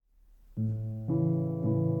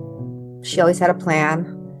She always had a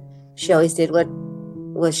plan. She always did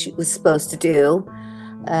what she was supposed to do.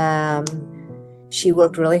 She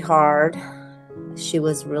worked really hard. She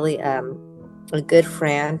was really a good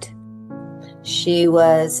friend. She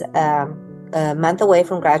was a month away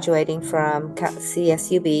from graduating from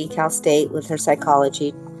CSUB, Cal State, with her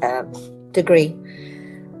psychology degree.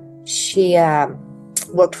 She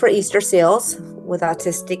worked for Easter Seals with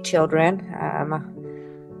autistic children.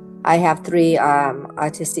 I have 3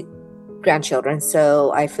 autistic grandchildren,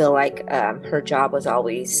 so I feel like her job was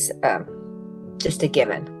always just a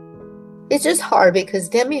given. It's just hard because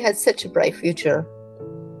Demi had such a bright future.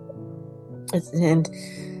 And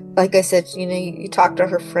like I said, you talk to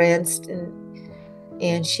her friends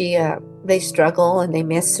and she they struggle and they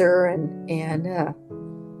miss her, and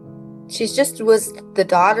she just was the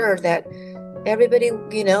daughter that everybody,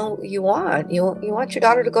 you want your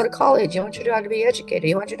daughter to go to college. You want your daughter to be educated.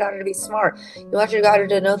 You want your daughter to be smart. You want your daughter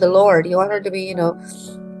to know the Lord. You want her to be,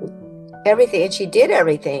 everything. And she did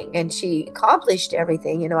everything, and she accomplished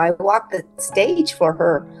everything. I walked the stage for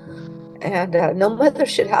her, and no mother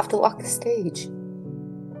should have to walk the stage.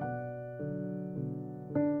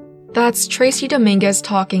 That's Tracy Dominguez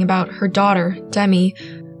talking about her daughter, Demi,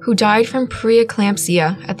 who died from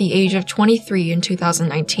preeclampsia at the age of 23 in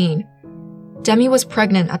 2019. Demi was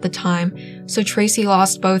pregnant at the time, so Tracy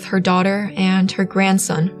lost both her daughter and her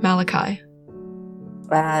grandson, Malakhi.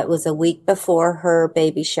 It was a week before her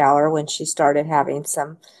baby shower when she started having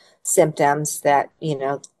some symptoms that, she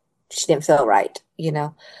didn't feel right, It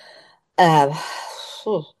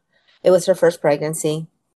was her first pregnancy.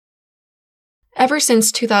 Ever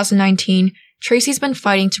since 2019, Tracy's been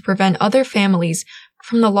fighting to prevent other families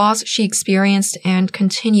from the loss she experienced and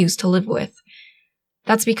continues to live with.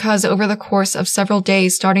 That's because over the course of several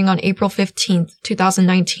days starting on April 15th,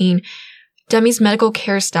 2019, Demi's medical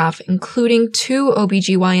care staff, including 2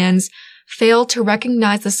 OBGYNs, failed to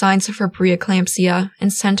recognize the signs of her preeclampsia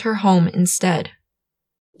and sent her home instead.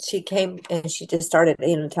 She came and she just started,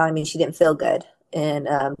 telling me she didn't feel good. And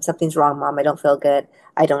something's wrong, Mom. I don't feel good.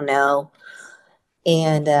 I don't know.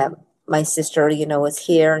 And my sister, was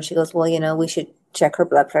here, and she goes, well, we should check her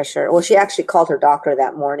blood pressure. Well, she actually called her doctor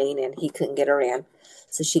that morning, and he couldn't get her in.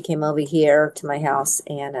 So she came over here to my house,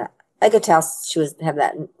 and I could tell she had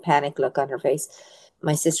that panic look on her face.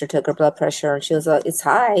 My sister took her blood pressure, and she was like, it's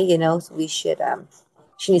high, so we should,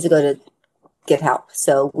 she needs to go to get help.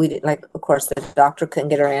 So we did, of course, the doctor couldn't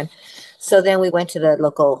get her in. So then we went to the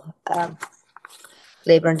local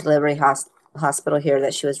labor and delivery hospital here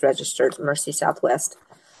that she was registered, Mercy Southwest.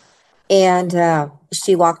 And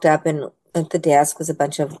she walked up, and at the desk was a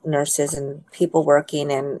bunch of nurses and people working,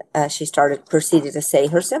 and she proceeded to say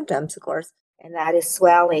her symptoms, of course. And that is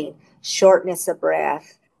swelling, shortness of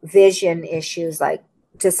breath, vision issues, like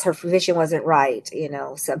just her vision wasn't right.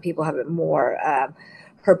 Some people have it more.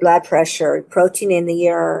 Her blood pressure, protein in the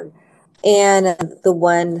urine. And the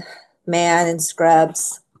one man in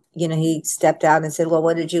scrubs, he stepped out and said, well,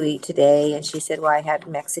 what did you eat today? And she said, well, I had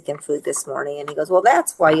Mexican food this morning. And he goes, well,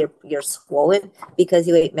 that's why you're swollen, because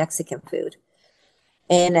you ate Mexican food.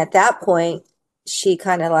 And at that point, she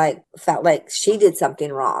kind of felt like she did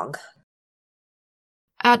something wrong.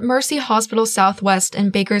 At Mercy Hospital Southwest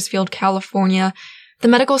in Bakersfield, California, the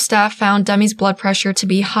medical staff found Demi's blood pressure to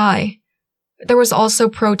be high. There was also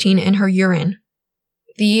protein in her urine.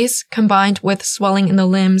 These, combined with swelling in the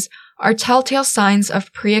limbs, are telltale signs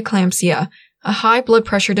of preeclampsia, a high blood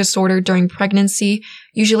pressure disorder during pregnancy,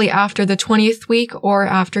 usually after the 20th week or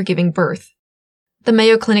after giving birth. The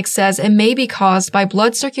Mayo Clinic says it may be caused by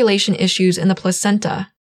blood circulation issues in the placenta.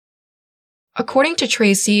 According to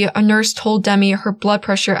Tracy, a nurse told Demi her blood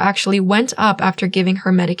pressure actually went up after giving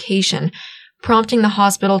her medication, prompting the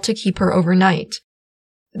hospital to keep her overnight.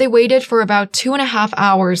 They waited for about 2.5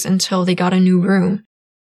 hours until they got a new room.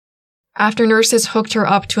 After nurses hooked her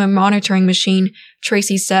up to a monitoring machine,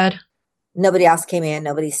 Tracy said, nobody else came in,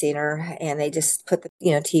 nobody's seen her, and they just put the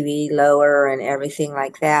TV lower and everything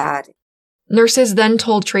like that. Nurses then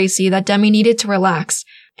told Tracy that Demi needed to relax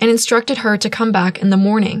and instructed her to come back in the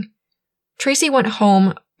morning. Tracy went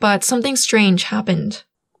home, but something strange happened.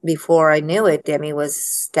 Before I knew it, Demi was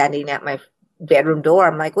standing at my bedroom door.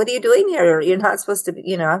 I'm like, what are you doing here? You're not supposed to be,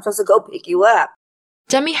 I'm supposed to go pick you up.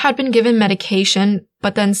 Demi had been given medication,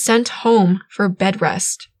 but then sent home for bed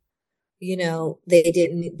rest. They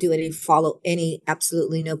didn't follow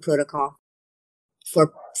absolutely no protocol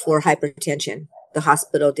for hypertension. The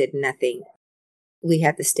hospital did nothing. We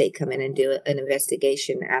had the state come in and do an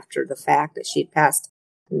investigation after the fact that she'd passed.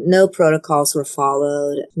 No protocols were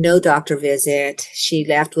followed, no doctor visit. She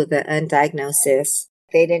left with an undiagnosis.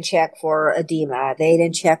 They didn't check for edema. They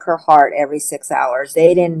didn't check her heart every 6 hours.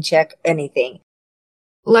 They didn't check anything.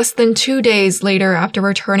 Less than 2 days later, after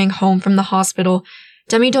returning home from the hospital,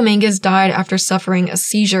 Demi Dominguez died after suffering a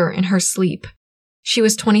seizure in her sleep. She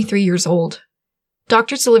was 23 years old.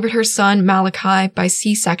 Doctors delivered her son, Malakhi, by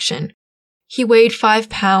C-section. He weighed 5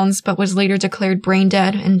 pounds but was later declared brain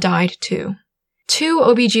dead and died too. 2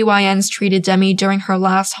 OBGYNs treated Demi during her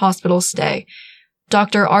last hospital stay,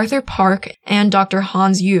 Dr. Arthur Park and Dr.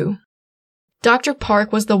 Hans Yu. Dr.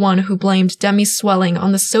 Park was the one who blamed Demi's swelling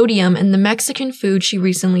on the sodium in the Mexican food she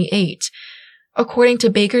recently ate. According to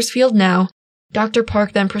Bakersfield Now, Dr.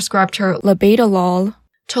 Park then prescribed her labetalol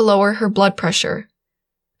to lower her blood pressure.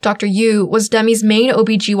 Dr. Yu was Demi's main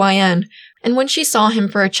OBGYN, and when she saw him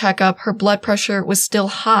for a checkup, her blood pressure was still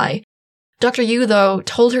high. Dr. Yu, though,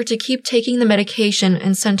 told her to keep taking the medication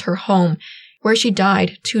and sent her home, where she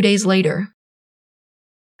died 2 days later.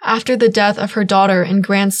 After the death of her daughter and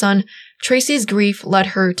grandson, Tracy's grief led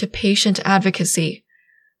her to patient advocacy.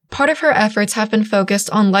 Part of her efforts have been focused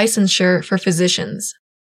on licensure for physicians.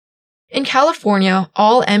 In California,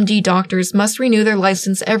 all MD doctors must renew their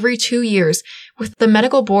license every 2 years with the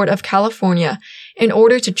Medical Board of California in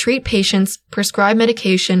order to treat patients, prescribe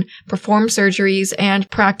medication, perform surgeries, and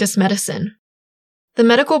practice medicine. The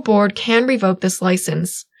Medical Board can revoke this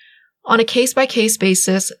license. On a case-by-case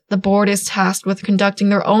basis, the board is tasked with conducting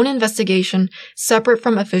their own investigation separate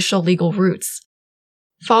from official legal routes.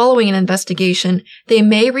 Following an investigation, they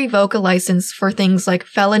may revoke a license for things like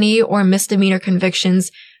felony or misdemeanor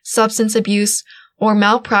convictions, substance abuse, or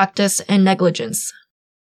malpractice and negligence.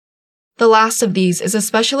 The last of these is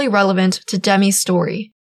especially relevant to Demi's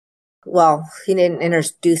story. Well, he didn't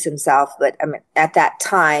introduce himself, but at that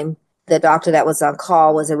time, the doctor that was on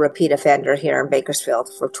call was a repeat offender here in Bakersfield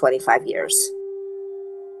for 25 years.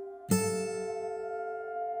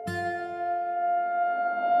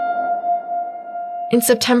 In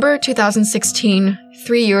September 2016,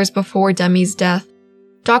 3 years before Demi's death,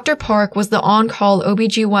 Dr. Park was the on-call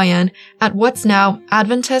OBGYN at what's now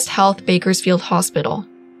Adventist Health Bakersfield Hospital.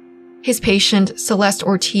 His patient, Celeste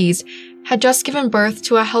Ortiz, had just given birth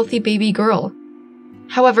to a healthy baby girl.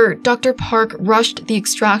 However, Dr. Park rushed the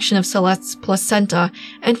extraction of Celeste's placenta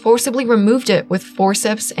and forcibly removed it with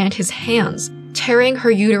forceps and his hands, tearing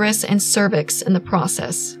her uterus and cervix in the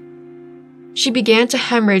process. She began to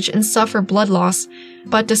hemorrhage and suffer blood loss,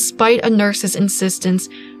 but despite a nurse's insistence,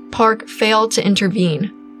 Park failed to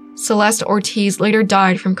intervene. Celeste Ortiz later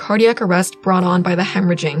died from cardiac arrest brought on by the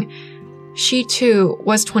hemorrhaging. She, too,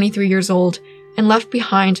 was 23 years old and left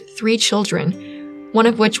behind 3 children, one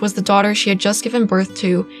of which was the daughter she had just given birth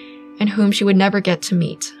to and whom she would never get to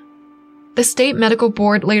meet. The state medical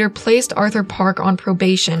board later placed Arthur Park on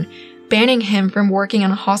probation, banning him from working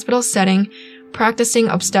in a hospital setting, practicing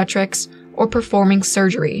obstetrics, or performing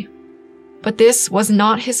surgery. But this was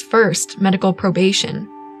not his first medical probation.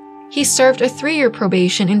 He served a 3-year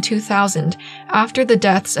probation in 2000 after the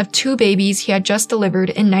deaths of 2 babies he had just delivered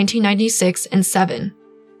in 1996 and 7.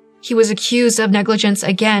 He was accused of negligence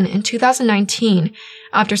again in 2019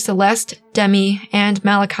 after Celeste, Demi, and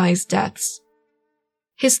Malakhi's deaths.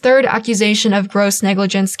 His 3rd accusation of gross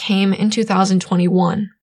negligence came in 2021.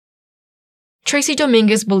 Tracy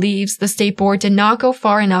Dominguez believes the state board did not go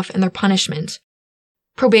far enough in their punishment.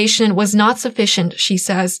 Probation was not sufficient, she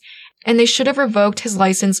says, and they should have revoked his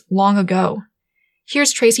license long ago.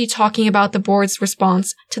 Here's Tracy talking about the board's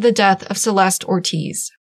response to the death of Celeste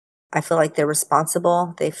Ortiz. I feel like they're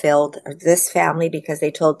responsible. They failed this family because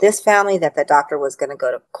they told this family that the doctor was going to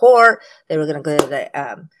go to court. They were going to go to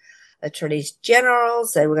the attorneys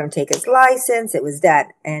generals. They were going to take his license. It was that,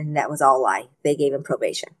 and that was all a lie. They gave him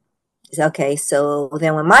probation. Okay, so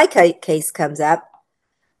then when my case comes up,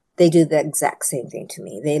 they do the exact same thing to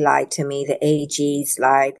me. They lied to me. The AGs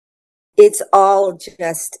lied. It's all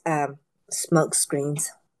just smoke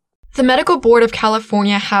screens. The Medical Board of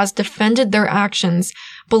California has defended their actions,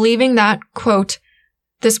 believing that, quote,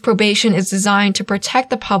 this probation is designed to protect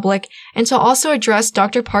the public and to also address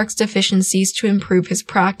Dr. Park's deficiencies to improve his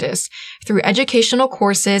practice through educational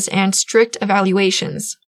courses and strict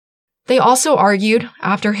evaluations. They also argued,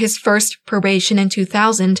 after his first probation in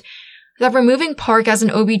 2000, that removing Park as an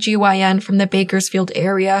OBGYN from the Bakersfield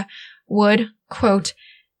area would, quote,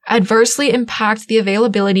 adversely impact the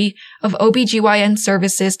availability of OBGYN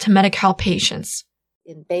services to Medi-Cal patients.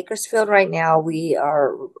 In Bakersfield right now, we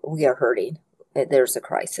are hurting. There's a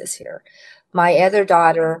crisis here. My other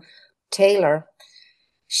daughter, Taylor,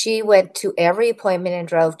 she went to every appointment and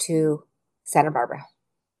drove to Santa Barbara,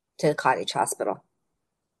 to the Cottage Hospital.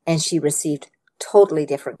 And she received totally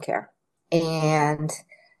different care. And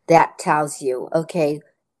that tells you, okay,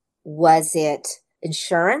 was it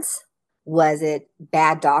insurance? Was it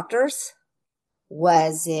bad doctors?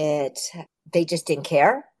 Was it they just didn't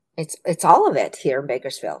care? It's all of it here in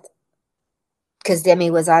Bakersfield. Because Demi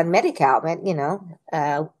was on Medi-Cal,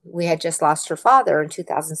 we had just lost her father in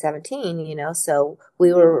 2017, so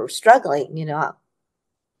we were struggling,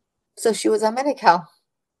 So she was on Medi-Cal.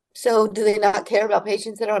 So do they not care about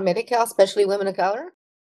patients that are on Medi-Cal, especially women of color?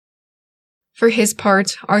 For his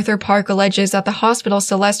part, Arthur Park alleges that the hospital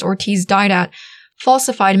Celeste Ortiz died at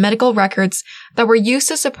falsified medical records that were used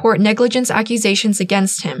to support negligence accusations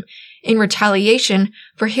against him in retaliation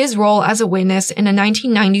for his role as a witness in a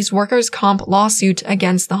 1990s workers' comp lawsuit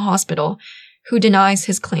against the hospital, who denies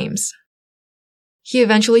his claims. He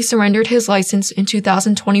eventually surrendered his license in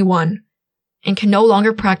 2021 and can no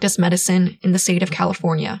longer practice medicine in the state of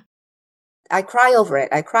California. I cry over it.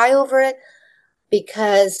 I cry over it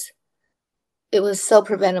because it was so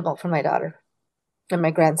preventable for my daughter and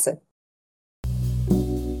my grandson.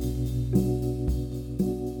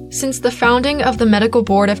 Since the founding of the Medical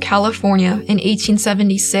Board of California in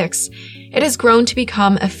 1876, it has grown to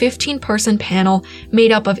become a 15-person panel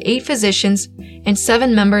made up of 8 physicians and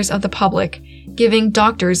 7 members of the public, giving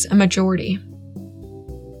doctors a majority.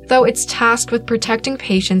 Though it's tasked with protecting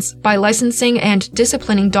patients by licensing and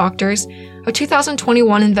disciplining doctors, a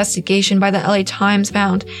 2021 investigation by the LA Times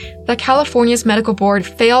found that California's medical board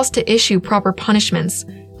fails to issue proper punishments,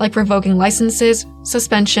 like revoking licenses,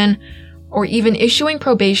 suspension, or even issuing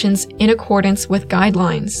probations in accordance with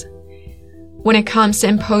guidelines. When it comes to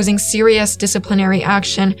imposing serious disciplinary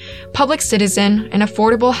action, Public Citizen, an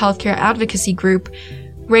affordable healthcare advocacy group,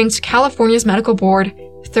 ranked California's medical board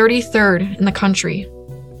 33rd in the country.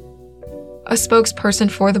 A spokesperson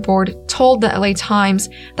for the board told the LA Times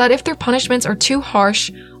that if their punishments are too harsh,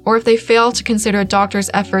 or if they fail to consider a doctor's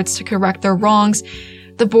efforts to correct their wrongs,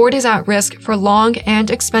 the board is at risk for long and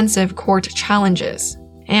expensive court challenges.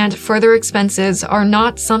 And further expenses are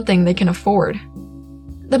not something they can afford.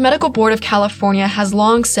 The Medical Board of California has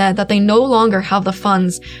long said that they no longer have the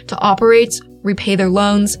funds to operate, repay their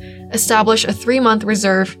loans, establish a 3-month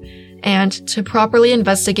reserve, and to properly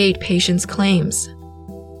investigate patients' claims.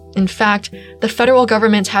 In fact, the federal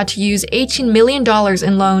government had to use $18 million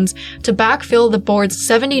in loans to backfill the board's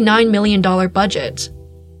 $79 million budget.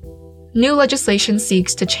 New legislation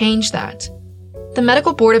seeks to change that. The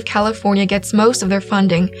Medical Board of California gets most of their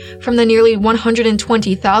funding from the nearly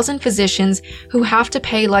 120,000 physicians who have to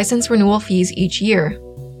pay license renewal fees each year.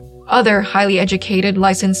 Other highly educated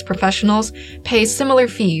licensed professionals pay similar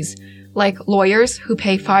fees, like lawyers who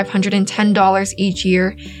pay $510 each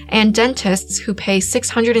year and dentists who pay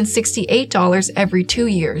 $668 every 2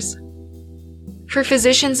 years. For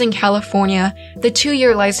physicians in California, the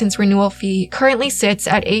 2-year license renewal fee currently sits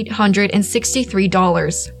at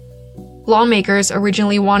 $863. Lawmakers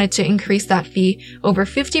originally wanted to increase that fee over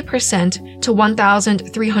 50% to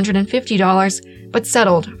 $1,350, but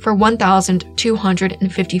settled for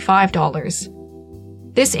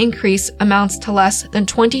 $1,255. This increase amounts to less than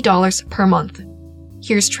 $20 per month.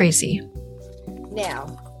 Here's Tracy.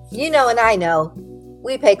 Now, and I know,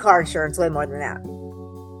 we pay car insurance way more than that.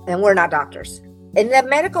 And we're not doctors. And the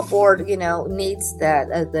medical board, needs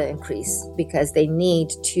the increase because they need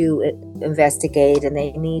to investigate and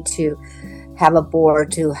they need to have a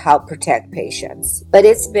board to help protect patients. But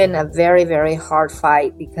it's been a very, very hard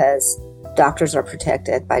fight because doctors are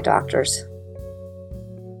protected by doctors.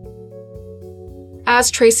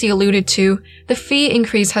 As Tracy alluded to, the fee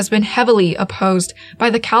increase has been heavily opposed by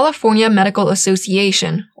the California Medical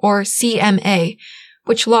Association, or CMA,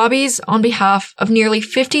 which lobbies on behalf of nearly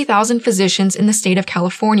 50,000 physicians in the state of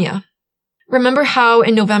California. Remember how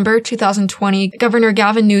in November 2020, Governor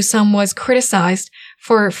Gavin Newsom was criticized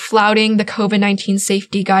for flouting the COVID-19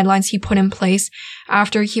 safety guidelines he put in place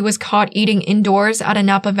after he was caught eating indoors at a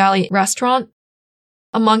Napa Valley restaurant?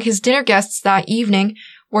 Among his dinner guests that evening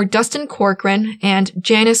were Dustin Corcoran and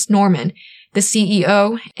Janice Norman, the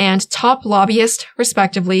CEO and top lobbyist,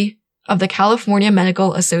 respectively, of the California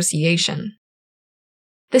Medical Association.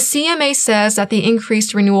 The CMA says that the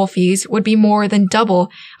increased renewal fees would be more than double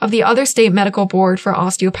of the other state medical board for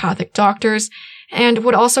osteopathic doctors and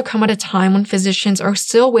would also come at a time when physicians are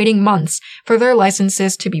still waiting months for their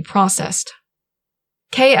licenses to be processed.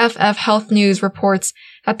 KFF Health News reports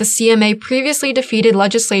that the CMA previously defeated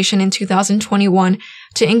legislation in 2021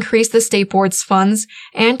 to increase the state board's funds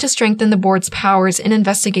and to strengthen the board's powers in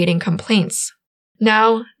investigating complaints.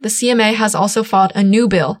 Now, the CMA has also fought a new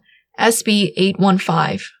bill, SB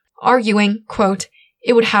 815, arguing, quote,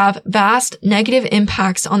 it would have vast negative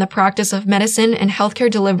impacts on the practice of medicine and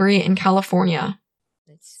healthcare delivery in California.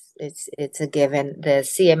 It's a given. The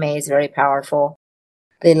CMA is very powerful.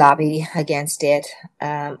 they lobby against it.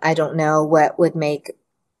 I don't know what would make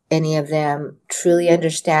any of them truly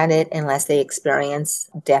understand it unless they experience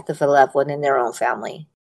death of a loved one in their own family.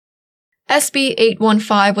 SB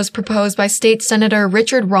 815 was proposed by State Senator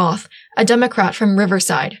Richard Roth, a Democrat from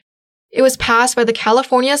Riverside. It was passed by the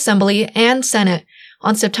California Assembly and Senate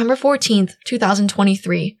on September 14,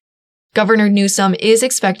 2023. Governor Newsom is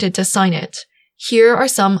expected to sign it. Here are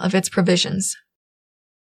some of its provisions.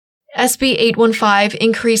 SB 815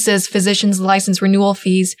 increases physicians' license renewal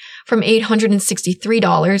fees from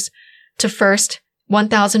 $863 to first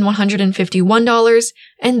 $1,151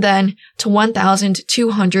 and then to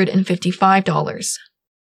 $1,255.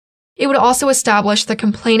 It would also establish the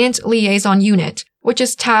Complainant Liaison Unit, which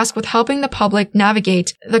is tasked with helping the public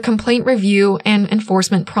navigate the complaint review and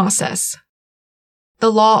enforcement process. The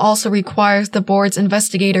law also requires the board's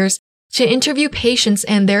investigators to interview patients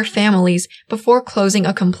and their families before closing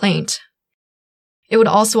a complaint. It would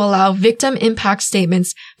also allow victim impact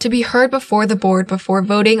statements to be heard before the board before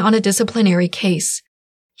voting on a disciplinary case.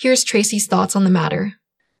 Here's Tracy's thoughts on the matter.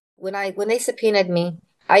 When they subpoenaed me,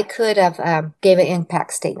 I could have gave an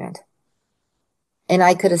impact statement. And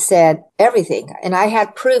I could have said everything. And I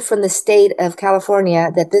had proof from the state of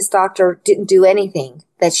California that this doctor didn't do anything,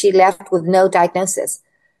 that she left with no diagnosis.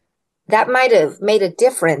 That might have made a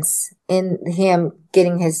difference in him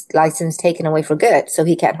getting his license taken away for good, so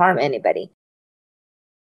he can't harm anybody.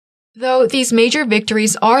 Though these major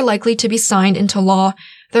victories are likely to be signed into law,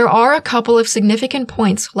 there are a couple of significant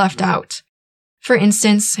points left out. For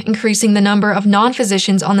instance, increasing the number of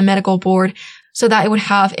non-physicians on the medical board so that it would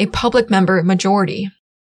have a public member majority.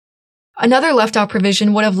 Another left-out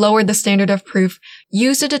provision would have lowered the standard of proof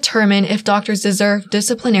used to determine if doctors deserve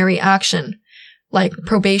disciplinary action, like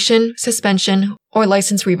probation, suspension, or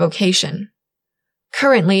license revocation.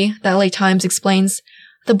 Currently, the LA Times explains,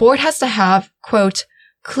 the board has to have, quote,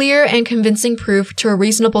 clear and convincing proof to a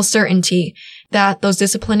reasonable certainty that those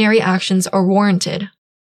disciplinary actions are warranted.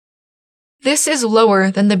 This is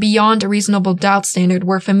lower than the beyond a reasonable doubt standard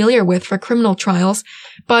we're familiar with for criminal trials,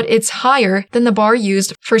 but it's higher than the bar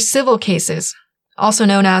used for civil cases, also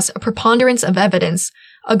known as a preponderance of evidence,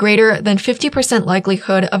 a greater than 50%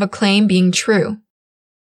 likelihood of a claim being true.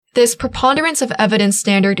 This preponderance of evidence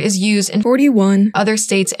standard is used in 41 other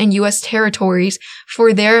states and U.S. territories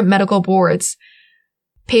for their medical boards.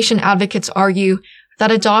 Patient advocates argue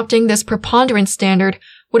that adopting this preponderance standard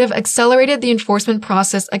would have accelerated the enforcement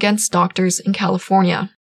process against doctors in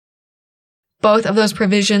California. Both of those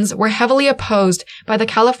provisions were heavily opposed by the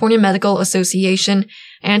California Medical Association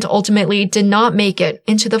and ultimately did not make it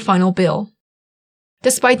into the final bill.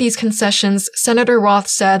 Despite these concessions, Senator Roth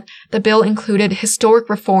said the bill included historic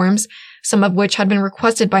reforms, some of which had been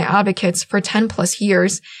requested by advocates for 10 plus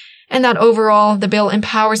years, and that overall the bill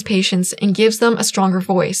empowers patients and gives them a stronger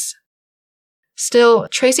voice. Still,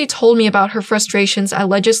 Tracy told me about her frustrations at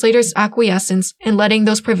legislators' acquiescence in letting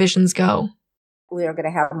those provisions go. We are going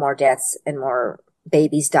to have more deaths and more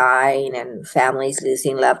babies dying and families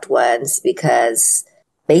losing loved ones because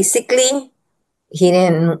basically he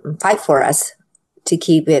didn't fight for us to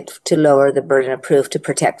keep it, to lower the burden of proof to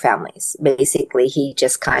protect families. Basically, he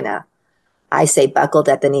just kind of, I say, buckled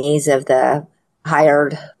at the knees of the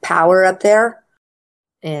hired power up there.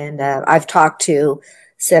 And I've talked to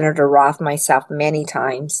Senator Roth myself many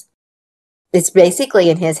times. It's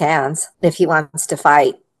basically in his hands if he wants to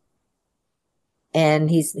fight.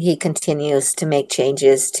 And he continues to make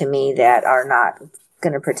changes to me that are not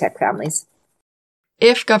going to protect families.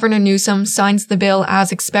 If Governor Newsom signs the bill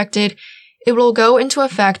as expected, it will go into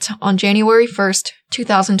effect on January 1st,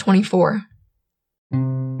 2024.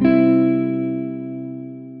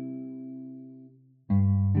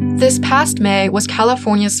 This past May was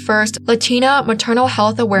California's first Latina Maternal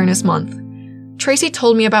Health Awareness Month. Tracy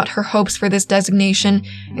told me about her hopes for this designation,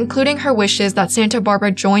 including her wishes that Santa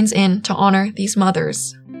Barbara joins in to honor these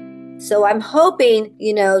mothers. So I'm hoping,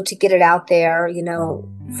 to get it out there,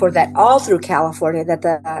 for that all through California, that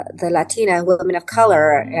the Latina women of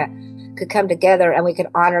color could come together and we could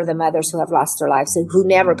honor the mothers who have lost their lives and who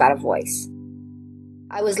never got a voice.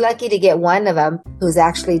 I was lucky to get one of them, who's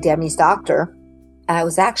actually Demi's doctor. I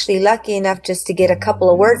was actually lucky enough just to get a couple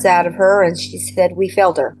of words out of her, and she said, we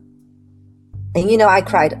failed her. And, I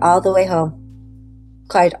cried all the way home.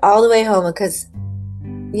 Because,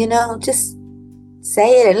 just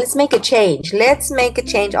say it and let's make a change. Let's make a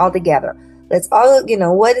change altogether. Let's all,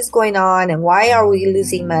 what is going on and why are we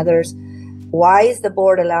losing mothers? Why is the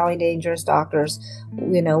board allowing dangerous doctors?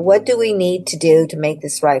 What do we need to do to make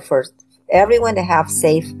this right for everyone to have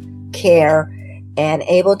safe care and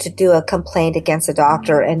able to do a complaint against a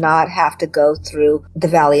doctor and not have to go through the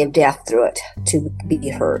valley of death through it to be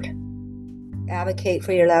heard. Advocate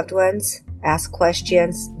for your loved ones. Ask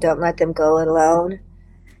questions. Don't let them go alone.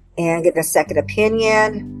 And get a second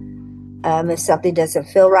opinion. If something doesn't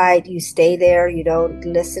feel right, you stay there. You don't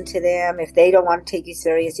listen to them. If they don't want to take you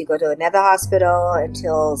serious, you go to another hospital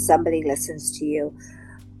until somebody listens to you.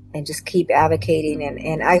 And just keep advocating.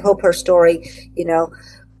 And I hope her story,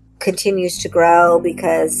 continues to grow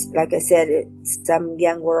because, like I said, some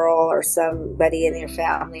young girl or somebody in their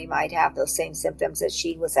family might have those same symptoms that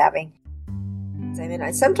she was having. I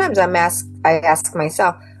mean, sometimes I ask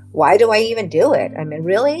myself, why do I even do it? I mean,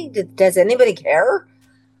 really? Does anybody care?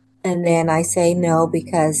 And then I say no,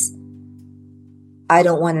 because I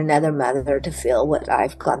don't want another mother to feel what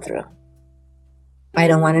I've gone through. I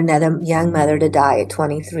don't want another young mother to die at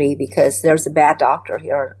 23 because there's a bad doctor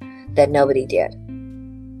here that nobody did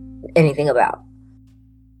anything about.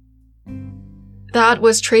 That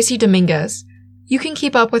was Tracy Dominguez. You can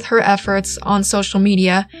keep up with her efforts on social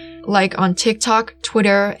media, like on TikTok,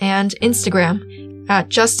 Twitter, and Instagram at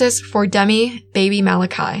Justice for Demi Baby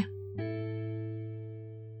Malakhi.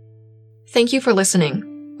 Thank you for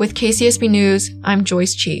listening. With KCSB News, I'm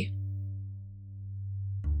Joyce Chi.